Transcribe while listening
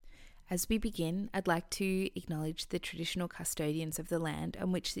As we begin, I'd like to acknowledge the traditional custodians of the land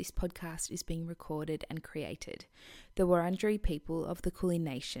on which this podcast is being recorded and created, the Wurundjeri people of the Kulin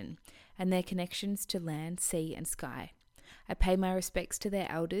Nation, and their connections to land, sea and sky. I pay my respects to their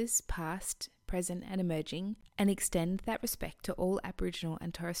elders, past, present and emerging, and extend that respect to all Aboriginal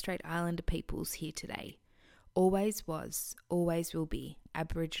and Torres Strait Islander peoples here today. Always was, always will be,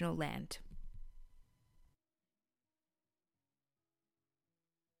 Aboriginal land.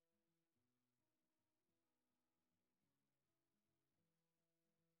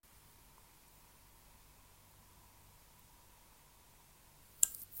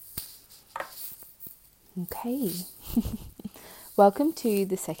 Okay, welcome to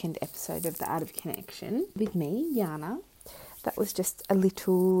the second episode of The Art of Connection with me, Yana. That was just a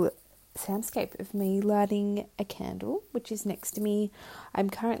little soundscape of me lighting a candle, which is next to me. I'm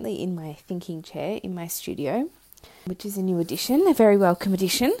currently in my thinking chair in my studio, which is a new addition, a very welcome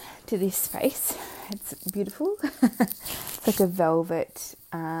addition to this space. It's beautiful. It's like a velvet,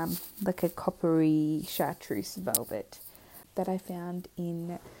 like a coppery chartreuse velvet that I found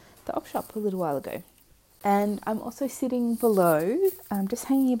in the op shop a little while ago. And I'm also sitting below, just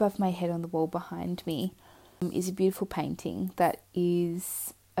hanging above my head on the wall behind me, is a beautiful painting that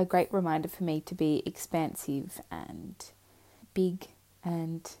is a great reminder for me to be expansive and big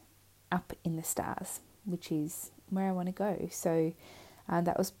and up in the stars, which is where I want to go. So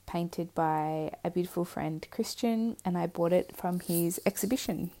that was painted by a beautiful friend, Christian, and I bought it from his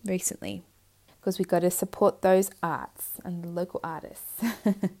exhibition recently because we've got to support those arts and the local artists.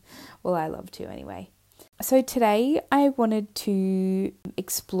 Well, I love to anyway. So today I wanted to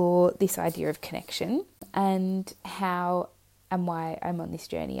explore this idea of connection and how and why I'm on this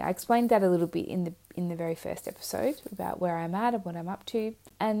journey. I explained that a little bit in the very first episode about where I'm at and what I'm up to,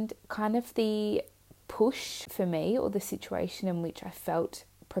 and kind of the push for me, or the situation in which I felt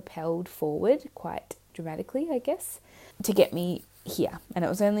propelled forward quite dramatically, I guess, to get me here. And it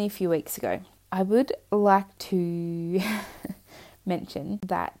was only a few weeks ago. I would like to mention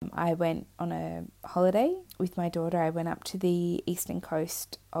that I went on a holiday with my daughter. I went up to the eastern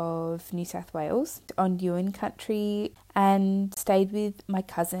coast of New South Wales on Yuin country and stayed with my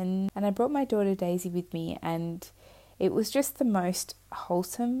cousin, and I brought my daughter Daisy with me, and it was just the most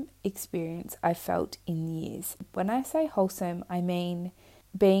wholesome experience I felt in years. When I say wholesome, I mean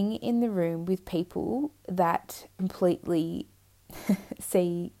being in the room with people that completely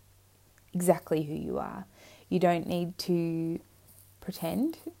see exactly who you are. You don't need to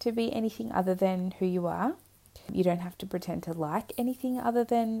pretend to be anything other than who you are. You don't have to pretend to like anything other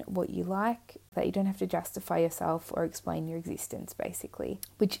than what you like. That you don't have to justify yourself or explain your existence, basically,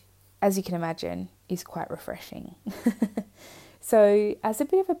 which, as you can imagine, is quite refreshing. So, as a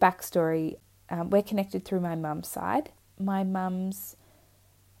bit of a backstory, we're connected through my mum's side. My mum's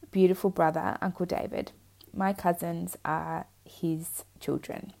beautiful brother, Uncle David. My cousins are his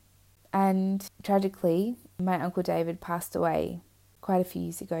children. And tragically, my Uncle David passed away quite a few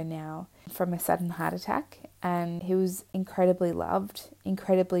years ago now from a sudden heart attack, and he was incredibly loved,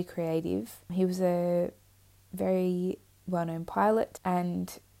 incredibly creative. He was a very well-known pilot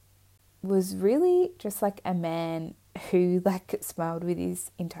and was really just like a man who smiled with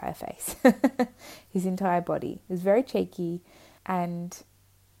his entire face, his entire body. He was very cheeky, and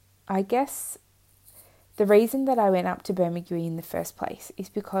I guess the reason that I went up to Bermagui in the first place is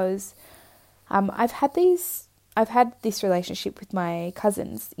because I've had this relationship with my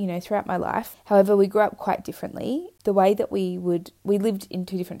cousins, throughout my life. However, we grew up quite differently. The way that we lived in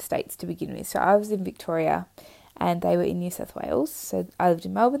two different states to begin with. So I was in Victoria and they were in New South Wales. So I lived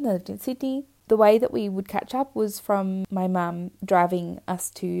in Melbourne, they lived in Sydney. The way that we would catch up was from my mum driving us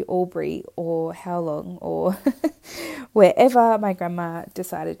to Albury or Howlong or wherever my grandma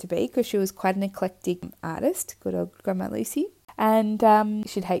decided to be, because she was quite an eclectic artist, good old Grandma Lucy. And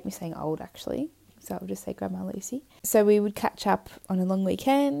she'd hate me saying old, actually. So I'll just say Grandma Lucy. So we would catch up on a long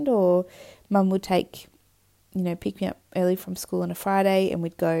weekend, or Mum would pick me up early from school on a Friday, and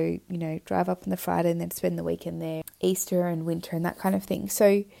we'd go, drive up on the Friday and then spend the weekend there, Easter and winter and that kind of thing.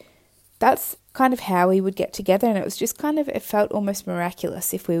 So that's kind of how we would get together, and it was just it felt almost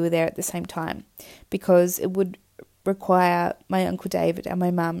miraculous if we were there at the same time, because it would require my Uncle David and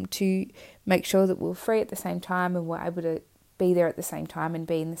my mum to make sure that we were free at the same time and were able to be there at the same time and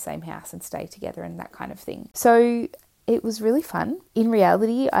be in the same house and stay together and that kind of thing. So it was really fun. In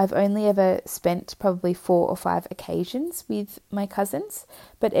reality, I've only ever spent probably 4 or 5 occasions with my cousins,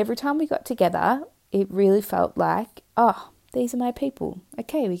 but every time we got together, it really felt like, these are my people.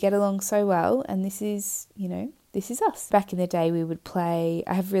 Okay, we get along so well, and this is us. Back in the day, we would play.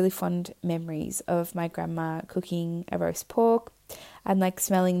 I have really fond memories of my grandma cooking a roast pork. and like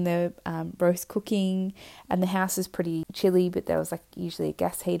smelling the roast cooking, and the house is pretty chilly, but there was like usually a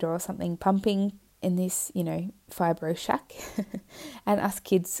gas heater or something pumping in this, fibro shack. And us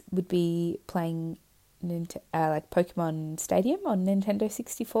kids would be playing like Pokemon Stadium on Nintendo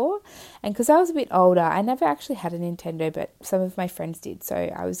 64. And because I was a bit older, I never actually had a Nintendo, but some of my friends did, so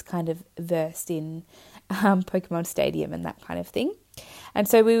I was kind of versed in Pokemon Stadium and that kind of thing. And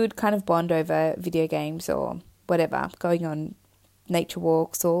so we would kind of bond over video games or whatever, going on nature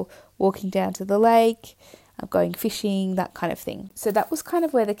walks or walking down to the lake, going fishing, that kind of thing. So that was kind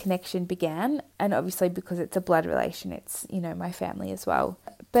of where the connection began. And obviously because it's a blood relation, it's, my family as well.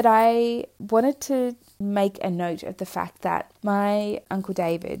 But I wanted to make a note of the fact that my Uncle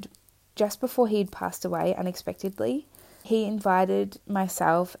David, just before he'd passed away unexpectedly, he invited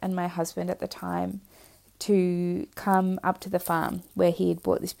myself and my husband at the time to come up to the farm where he had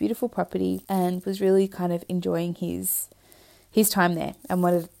bought this beautiful property and was really kind of enjoying his time there and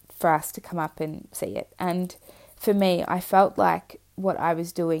wanted for us to come up and see it. And for me, I felt like what I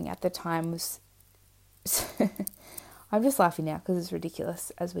was doing at the time was I'm just laughing now because it's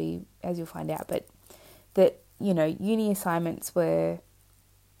ridiculous as you'll find out, but that, uni assignments were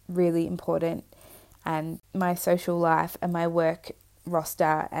really important, and my social life and my work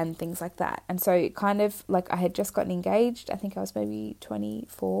roster and things like that. And so kind of like I had just gotten engaged. I think I was maybe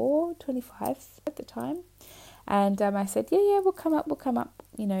 24, 25 at the time. And I said, yeah, we'll come up,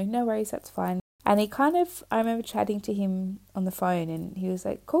 no worries, that's fine. And I remember chatting to him on the phone, and he was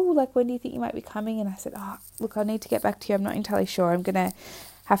like, cool, like, when do you think you might be coming? And I said, look, I need to get back to you. I'm not entirely sure. I'm going to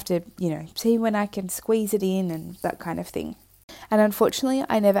have to, see when I can squeeze it in and that kind of thing. And unfortunately,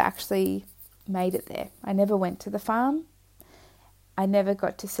 I never actually made it there. I never went to the farm. I never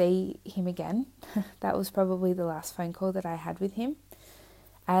got to see him again. That was probably the last phone call that I had with him.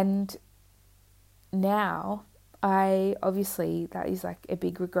 And now that is like a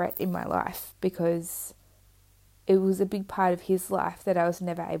big regret in my life, because it was a big part of his life that I was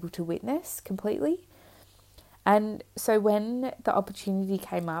never able to witness completely. And so when the opportunity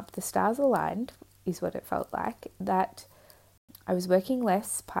came up, the stars aligned, is what it felt like, that I was working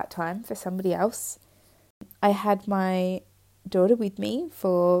less part-time for somebody else. I had my daughter with me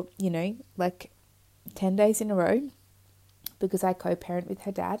for, like 10 days in a row, because I co-parent with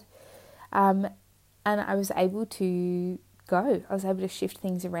her dad. And I was able to go. I was able to shift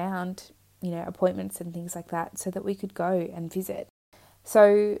things around, appointments and things like that, so that we could go and visit.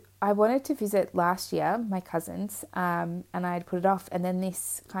 So I wanted to visit last year, my cousins, and I had put it off. And then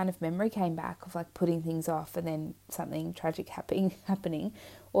this kind of memory came back of like putting things off and then something tragic happening,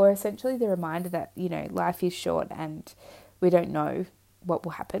 or essentially the reminder that, life is short and we don't know what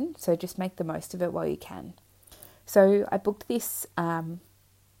will happen. So just make the most of it while you can. So I booked this,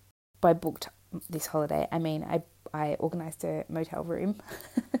 this holiday, I organised a motel room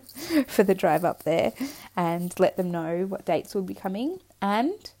for the drive up there and let them know what dates would be coming,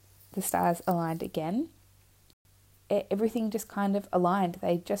 and the stars aligned again. Everything just kind of aligned.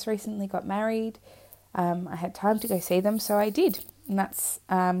 They just recently got married. I had time to go see them, so I did. And that's,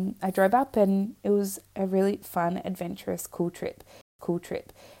 I drove up, and it was a really fun, adventurous, cool trip.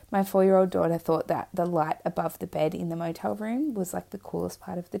 My 4-year-old daughter thought that the light above the bed in the motel room was like the coolest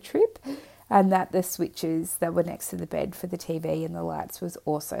part of the trip, and that the switches that were next to the bed for the TV and the lights was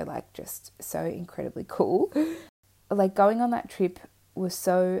also like just so incredibly cool. Like going on that trip was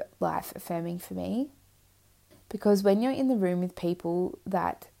so life affirming for me, because when you're in the room with people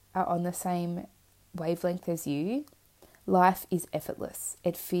that are on the same wavelength as you, life is effortless.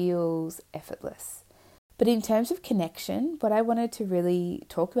 It feels effortless. But in terms of connection, what I wanted to really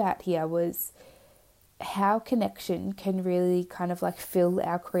talk about here was how connection can really kind of like fill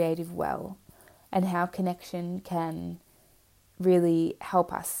our creative well, and how connection can really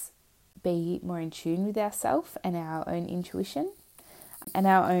help us be more in tune with ourselves and our own intuition and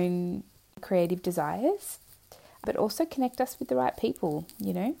our own creative desires, but also connect us with the right people,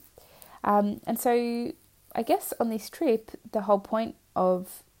 And so I guess on this trip, the whole point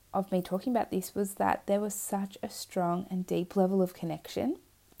of me talking about this was that there was such a strong and deep level of connection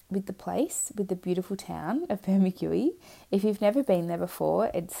with the place, with the beautiful town of Bermagui. If you've never been there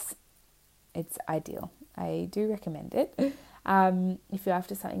before, it's ideal. I do recommend it. If you're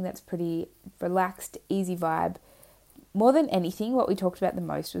after something that's pretty relaxed, easy vibe. More than anything, what we talked about the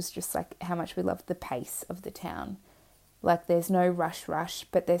most was just like how much we loved the pace of the town. Like there's no rush,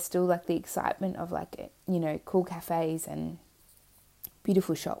 but there's still like the excitement of like, cool cafes and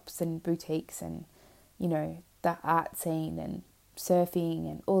beautiful shops and boutiques and, the art scene and surfing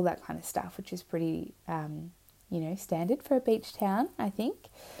and all that kind of stuff, which is pretty, standard for a beach town, I think.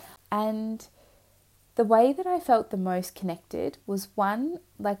 And The way that I felt the most connected was one,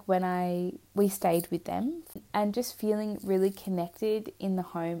 like when we stayed with them and just feeling really connected in the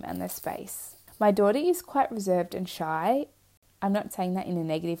home and the space. My daughter is quite reserved and shy. I'm not saying that in a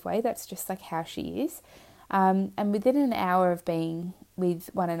negative way, that's just like how she is. And within an hour of being with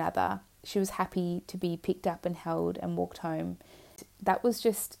one another, she was happy to be picked up and held and walked home. That was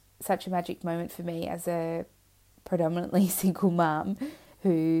just such a magic moment for me as a predominantly single mum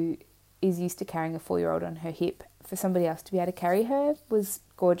who is used to carrying a 4-year-old on her hip. For somebody else to be able to carry her was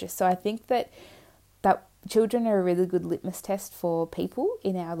gorgeous. So I think that children are a really good litmus test for people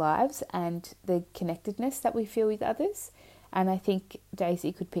in our lives and the connectedness that we feel with others. And I think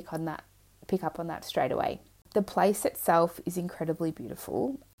Daisy could pick up on that straight away. The place itself is incredibly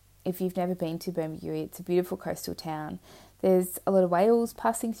beautiful. If you've never been to Bermagui, it's a beautiful coastal town. There's a lot of whales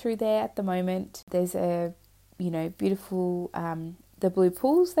passing through there at the moment. There's a, beautiful, the blue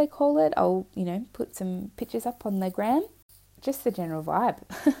pools, they call it. I'll, put some pictures up on the gram. Just the general vibe,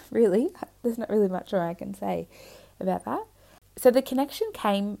 really. There's not really much more I can say about that. So the connection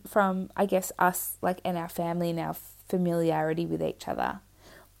came from, I guess, us, and our family and our familiarity with each other.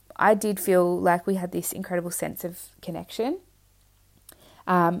 I did feel like we had this incredible sense of connection.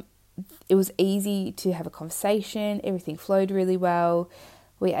 It was easy to have a conversation. Everything flowed really well.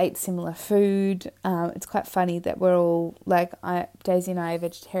 We ate similar food. It's quite funny that we're all, Daisy and I are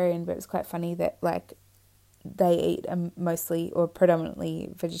vegetarian, but it's quite funny that, they eat a mostly or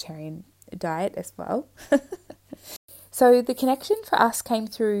predominantly vegetarian diet as well. So the connection for us came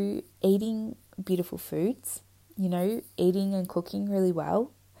through eating beautiful foods, eating and cooking really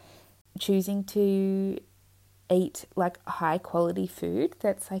well, choosing to eat high quality food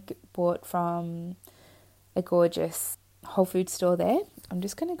that's bought from a gorgeous whole food store there. I'm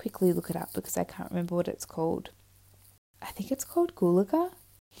just going to quickly look it up because I can't remember what it's called. I think it's called Gulaga.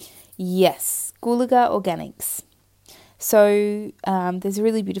 Yes, Gulaga Organics. So there's a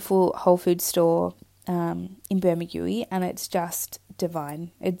really beautiful whole food store in Bermagui, and it's just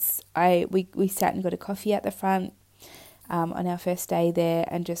divine. We sat and got a coffee at the front on our first day there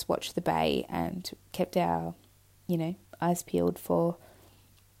and just watched the bay and kept our eyes peeled for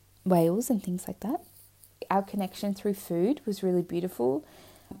whales and things like that. Our connection through food was really beautiful.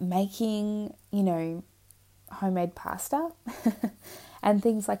 Making, homemade pasta and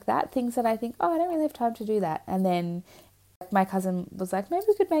things like that. Things that I think, I don't really have time to do that. And then my cousin was like, maybe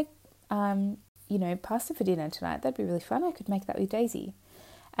we could make, pasta for dinner tonight. That'd be really fun. I could make that with Daisy.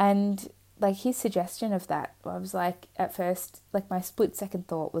 And his suggestion of that, I was like, at first, my split second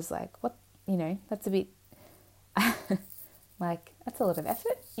thought was what, that's a bit, that's a lot of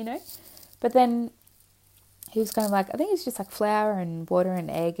effort, But then he was kind of I think it's just flour and water and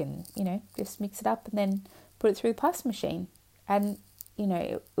egg and, just mix it up and then put it through the pasta machine. And,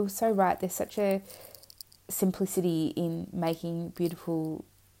 it was so right. There's such a simplicity in making beautiful,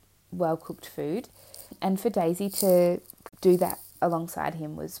 well-cooked food. And for Daisy to do that alongside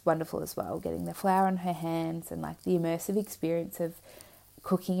him was wonderful as well, getting the flour on her hands and the immersive experience of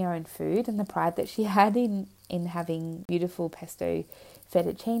cooking her own food and the pride that she had in having beautiful pesto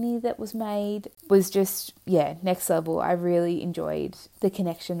fettuccine that was made was just, next level. I really enjoyed the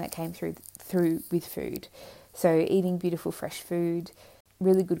connection that came through with food. So eating beautiful fresh food,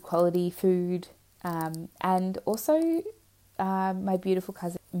 really good quality food, and also my beautiful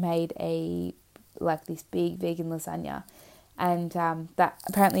cousin made this big vegan lasagna, and that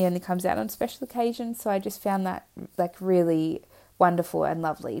apparently only comes out on special occasions. So I just found that really wonderful and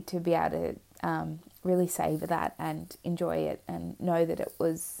lovely to be able to really savour that and enjoy it and know that it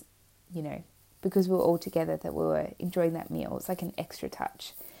was, because we were all together, that we were enjoying that meal. It's an extra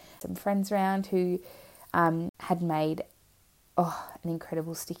touch. Some friends around who had made an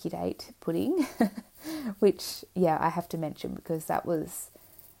incredible sticky date pudding, which, I have to mention because that was,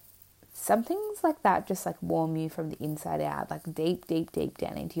 some things like that just warm you from the inside out, deep, deep, deep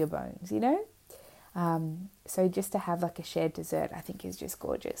down into your bones, So just to have a shared dessert, I think is just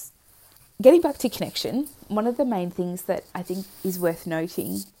gorgeous. Getting back to connection, one of the main things that I think is worth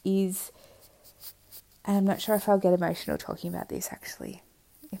noting is, and I'm not sure if I'll get emotional talking about this actually,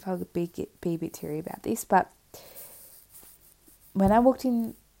 if I'll be a bit teary about this, but when I walked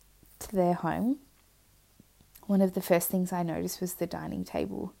into their home, one of the first things I noticed was the dining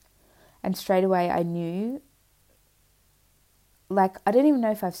table. And straight away I knew, I don't even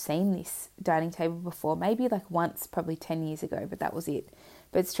know if I've seen this dining table before, maybe once, probably 10 years ago, but that was it.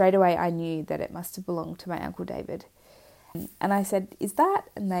 But straight away I knew that it must have belonged to my Uncle David. And I said, is that?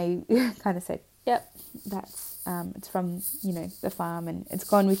 And they kind of said, yep, that's, it's from, the farm, and it's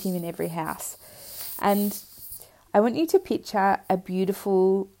gone with him in every house. And I want you to picture a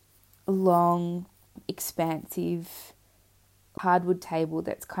beautiful, long, expansive hardwood table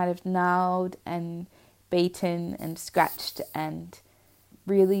that's kind of gnarled and beaten and scratched and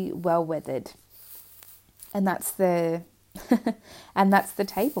really well weathered. And that's the and that's the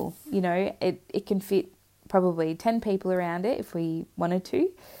table. It can fit probably 10 people around it if we wanted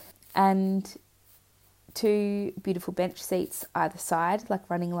to, and 2 beautiful bench seats either side, like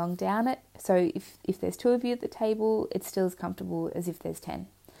running along down it. So if there's 2 of you at the table, it's still as comfortable as if there's 10.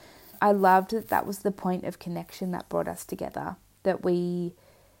 I loved that was the point of connection that brought us together, that we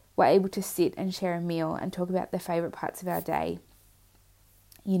were able to sit and share a meal and talk about the favourite parts of our day,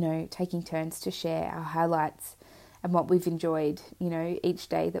 taking turns to share our highlights and what we've enjoyed, each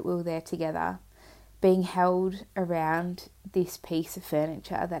day that we were there together, being held around this piece of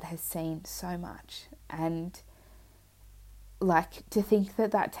furniture that has seen so much. And like, to think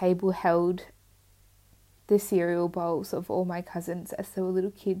that table held the cereal bowls of all my cousins as they were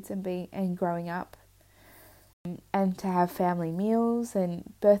little kids and growing up, and to have family meals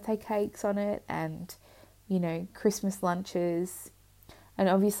and birthday cakes on it, and Christmas lunches. And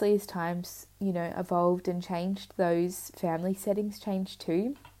obviously as times evolved and changed, those family settings changed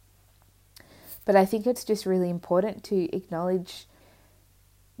too. But I think it's just really important to acknowledge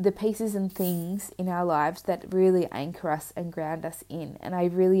the pieces and things in our lives that really anchor us and ground us in. And I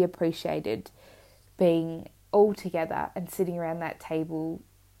really appreciated being all together and sitting around that table,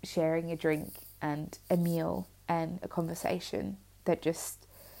 sharing a drink and a meal and a conversation that just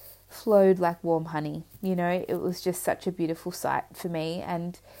flowed like warm honey. It was just such a beautiful sight for me,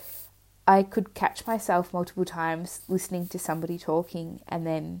 and I could catch myself multiple times listening to somebody talking and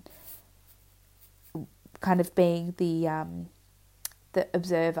then kind of being the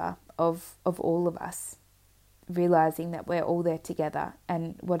observer of all of us, realizing that we're all there together,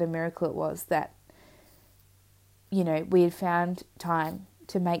 and what a miracle it was that we had found time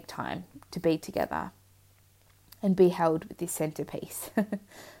to make time to be together and be held with this centerpiece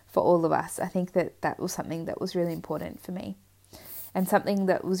for all of us. I think that was something that was really important for me, and something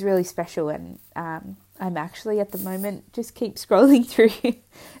that was really special. And I'm actually at the moment just keep scrolling through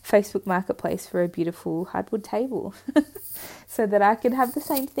Facebook Marketplace for a beautiful hardwood table so that I could have the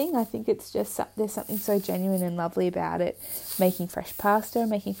same thing. I think it's just, there's something so genuine and lovely about it, making fresh pasta,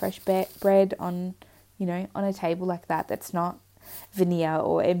 making fresh bread on a table like that, that's not veneer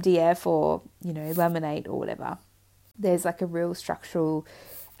or MDF or laminate or whatever. There's like a real structural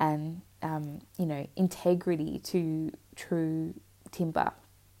and integrity to true timber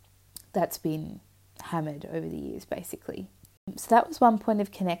that's been hammered over the years, basically. So that was one point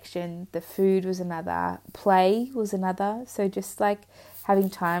of connection. The food was another. Play was another. So just like having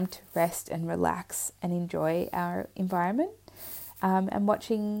time to rest and relax and enjoy our environment, and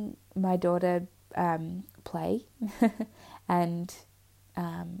watching my daughter play and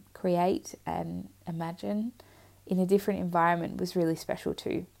create and imagine in a different environment was really special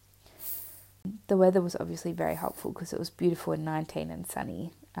too. The weather was obviously very helpful because it was beautiful and 19 and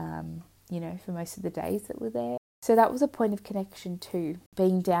sunny, for most of the days that were there. So that was a point of connection too,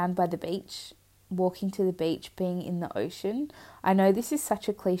 being down by the beach, walking to the beach, being in the ocean. I know this is such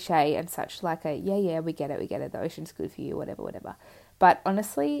a cliche and such like a, we get it, the ocean's good for you, whatever. But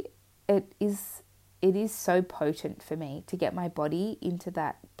honestly, it is so potent for me to get my body into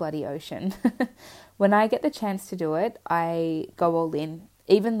that bloody ocean. When I get the chance to do it, I go all in.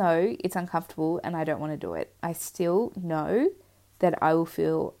 Even though it's uncomfortable and I don't want to do it, I still know that I will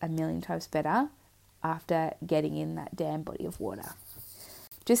feel a million times better after getting in that damn body of water.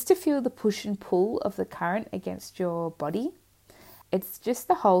 Just to feel the push and pull of the current against your body. It's just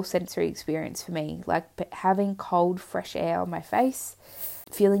the whole sensory experience for me, like having cold, fresh air on my face,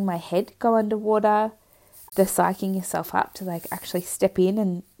 feeling my head go underwater, the psyching yourself up to like actually step in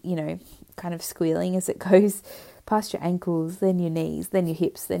and, kind of squealing as it goes past your ankles, then your knees, then your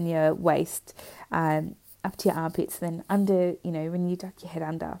hips, then your waist, up to your armpits, then under, when you duck your head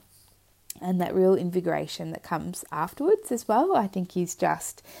under. And that real invigoration that comes afterwards as well, I think is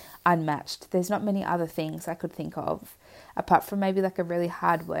just unmatched. There's not many other things I could think of, apart from maybe like a really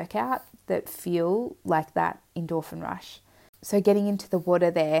hard workout, that feel like that endorphin rush. So getting into the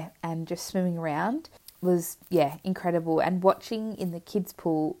water there and just swimming around was, incredible. And watching in the kids'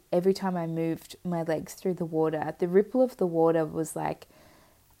 pool, every time I moved my legs through the water, the ripple of the water was like,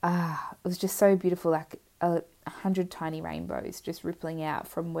 it was just so beautiful, like 100 tiny rainbows just rippling out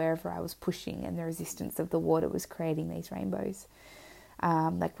from wherever I was pushing, and the resistance of the water was creating these rainbows,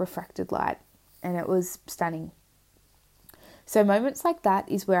 like refracted light, and it was stunning. So moments like that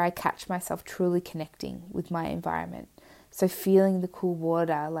is where I catch myself truly connecting with my environment. So feeling the cool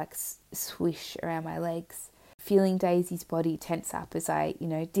water like swish around my legs, feeling Daisy's body tense up as I,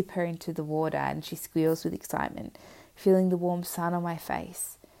 dip her into the water and she squeals with excitement, feeling the warm sun on my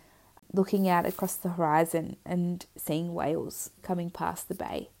face, looking out across the horizon and seeing whales coming past the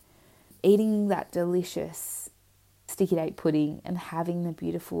bay, eating that delicious sticky date pudding and having the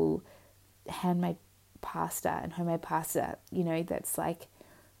beautiful handmade pasta and homemade pasta, that's like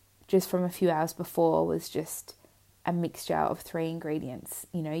just from a few hours before was just a mixture of 3 ingredients,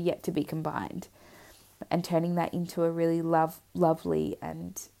 yet to be combined, and turning that into a really lovely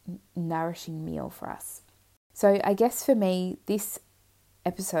and nourishing meal for us. So I guess for me, this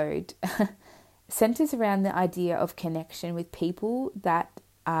episode centers around the idea of connection with people that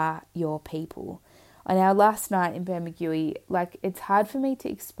are your people. On our last night in Bermagui, it's hard for me to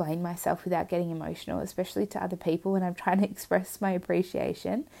explain myself without getting emotional, especially to other people when I'm trying to express my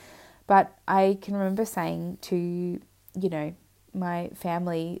appreciation. But I can remember saying to, my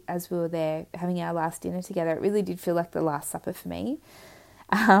family as we were there having our last dinner together, it really did feel like the Last Supper for me.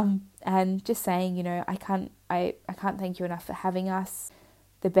 And just saying, I can't thank you enough for having us.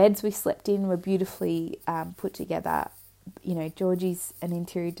 The beds we slept in were beautifully put together. Georgie's an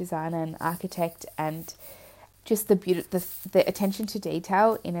interior designer and architect, and just the attention to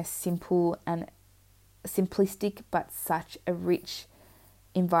detail in a simple and simplistic but such a rich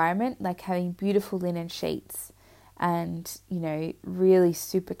environment, like having beautiful linen sheets and, really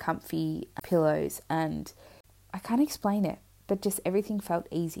super comfy pillows, and I can't explain it, but just everything felt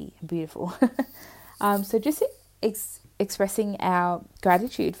easy and beautiful. So just expressing our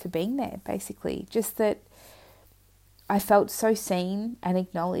gratitude for being there, basically. Just that I felt so seen and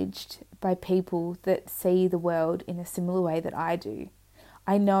acknowledged by people that see the world in a similar way that I do.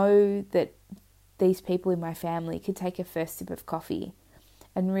 I know that these people in my family could take a first sip of coffee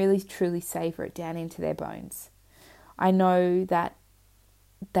and really truly savour it down into their bones. I know that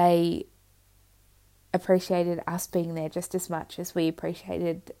they appreciated us being there just as much as we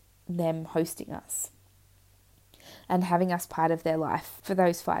appreciated them hosting us and having us part of their life for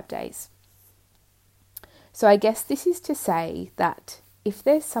those 5 days. So I guess this is to say that if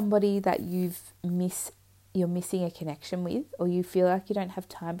there's somebody that you're missing a connection with, or you feel like you don't have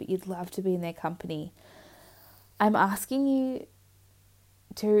time but you'd love to be in their company, I'm asking you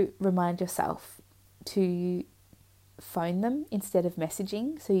to remind yourself to phone them instead of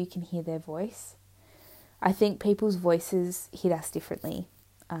messaging so you can hear their voice. I think people's voices hit us differently.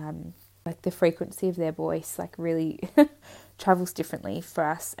 The frequency of their voice really travels differently for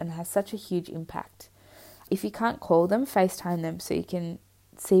us and has such a huge impact. If you can't call them, FaceTime them so you can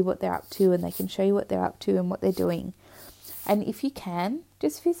see what they're up to and they can show you what they're up to and what they're doing. And if you can,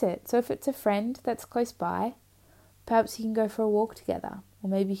 just visit. So if it's a friend that's close by, perhaps you can go for a walk together, or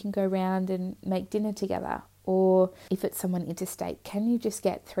maybe you can go around and make dinner together. Or if it's someone interstate, can you just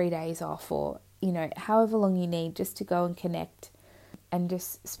get 3 days off, or, however long you need just to go and connect and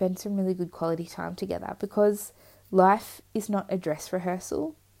just spend some really good quality time together, because life is not a dress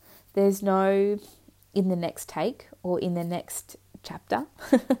rehearsal. There's no in the next take or in the next chapter.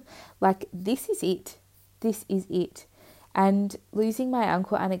 This is it. This is it. And losing my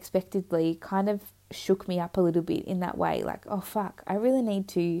uncle unexpectedly kind of shook me up a little bit in that way. Oh fuck, I really need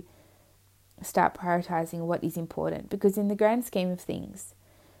to start prioritizing what is important, because in the grand scheme of things,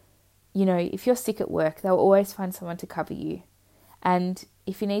 if you're sick at work, they'll always find someone to cover you. And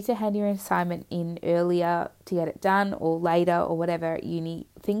if you need to hand your assignment in earlier to get it done, or later, or whatever at uni,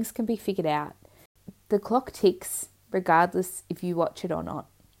 things can be figured out. The clock ticks regardless if you watch it or not.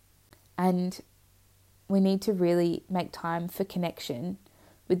 And we need to really make time for connection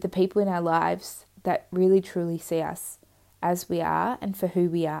with the people in our lives that really truly see us as we are and for who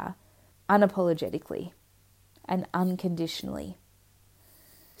we are, unapologetically and unconditionally.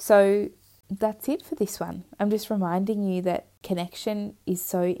 So that's it for this one. I'm just reminding you that connection is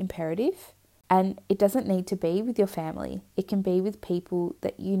so imperative, and it doesn't need to be with your family. It can be with people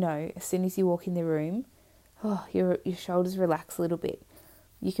that as soon as you walk in the room, your shoulders relax a little bit.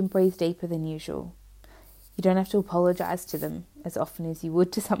 You can breathe deeper than usual. You don't have to apologise to them as often as you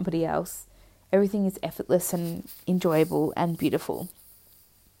would to somebody else. Everything is effortless and enjoyable and beautiful.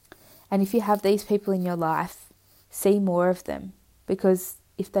 And if you have these people in your life, see more of them, because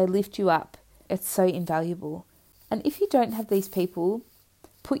if they lift you up, it's so invaluable. And if you don't have these people,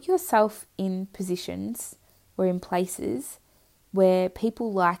 put yourself in positions or in places where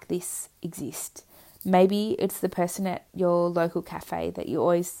people like this exist. Maybe it's the person at your local cafe that you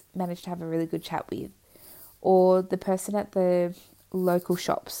always manage to have a really good chat with, or the person at the local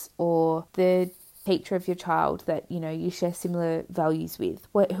shops, or the teacher of your child that, you share similar values with.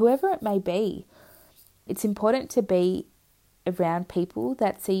 Whoever it may be, it's important to be around people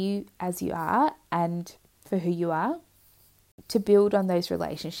that see you as you are and for who you are, to build on those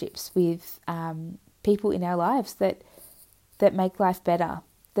relationships with people in our lives that make life better,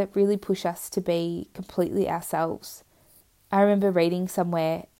 that really push us to be completely ourselves. I remember reading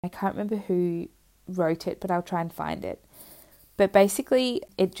somewhere, I can't remember who wrote it, but I'll try and find it. But basically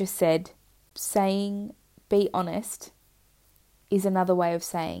it just said, saying be honest is another way of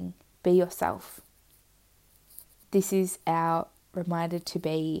saying be yourself. This is our reminder to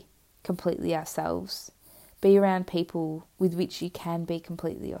be completely ourselves. Be around people with which you can be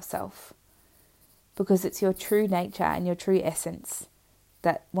completely yourself, because it's your true nature and your true essence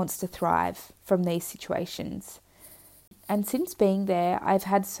that wants to thrive from these situations. And since being there, I've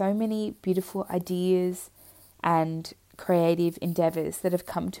had so many beautiful ideas and creative endeavours that have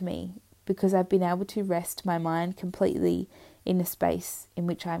come to me because I've been able to rest my mind completely in a space in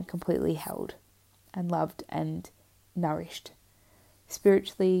which I'm completely held and loved and nourished,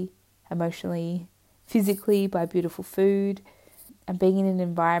 spiritually, emotionally, physically, by beautiful food, and being in an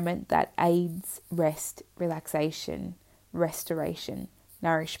environment that aids rest, relaxation, restoration,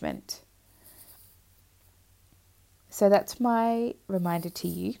 nourishment. So that's my reminder to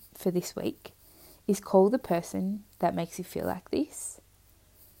you for this week, is call the person that makes you feel like this.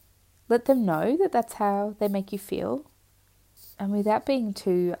 Let them know that that's how they make you feel. And without being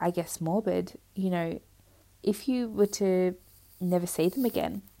too, morbid, if you were to never see them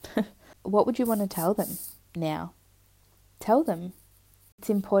again, what would you want to tell them now? Tell them. It's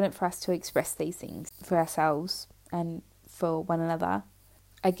important for us to express these things for ourselves and for one another.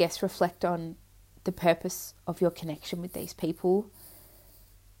 Reflect on the purpose of your connection with these people.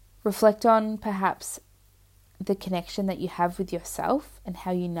 Reflect on perhaps the connection that you have with yourself and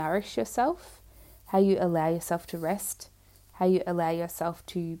how you nourish yourself, how you allow yourself to rest, how you allow yourself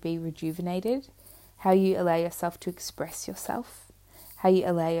to be rejuvenated, how you allow yourself to express yourself, how you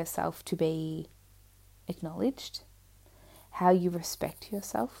allow yourself to be acknowledged, how you respect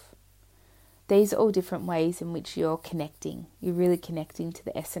yourself. These are all different ways in which you're connecting. You're really connecting to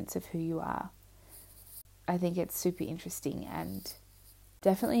the essence of who you are. I think it's super interesting and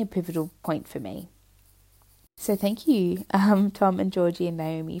definitely a pivotal point for me. So thank you, Tom and Georgie and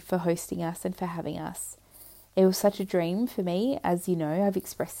Naomi, for hosting us and for having us. It was such a dream for me, as you know, I've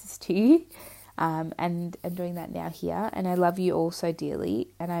expressed this to you, and I'm doing that now here. And I love you all so dearly,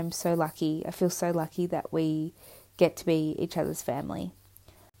 and I'm so lucky. I feel so lucky that we get to be each other's family.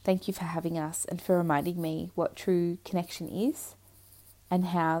 Thank you for having us and for reminding me what true connection is and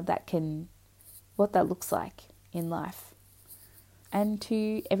what that looks like in life. And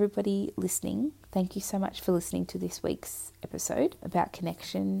to everybody listening, thank you so much for listening to this week's episode about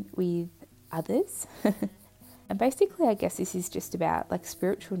connection with others. And basically, this is just about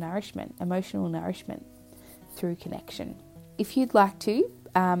spiritual nourishment, emotional nourishment through connection. If you'd like to,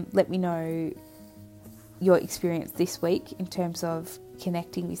 let me know your experience this week in terms of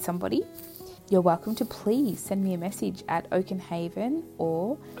connecting with somebody. You're welcome to please send me a message at Oakenhaven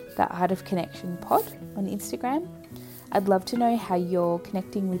or the Art of Connection Pod on Instagram. I'd love to know how you're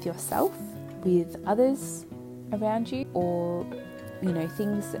connecting with yourself, with others around you, or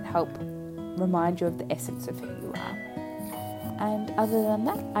things that help remind you of the essence of who you are. And other than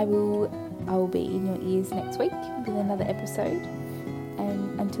that, I will be in your ears next week with another episode.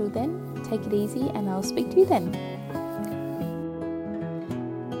 And until then, take it easy and I'll speak to you then.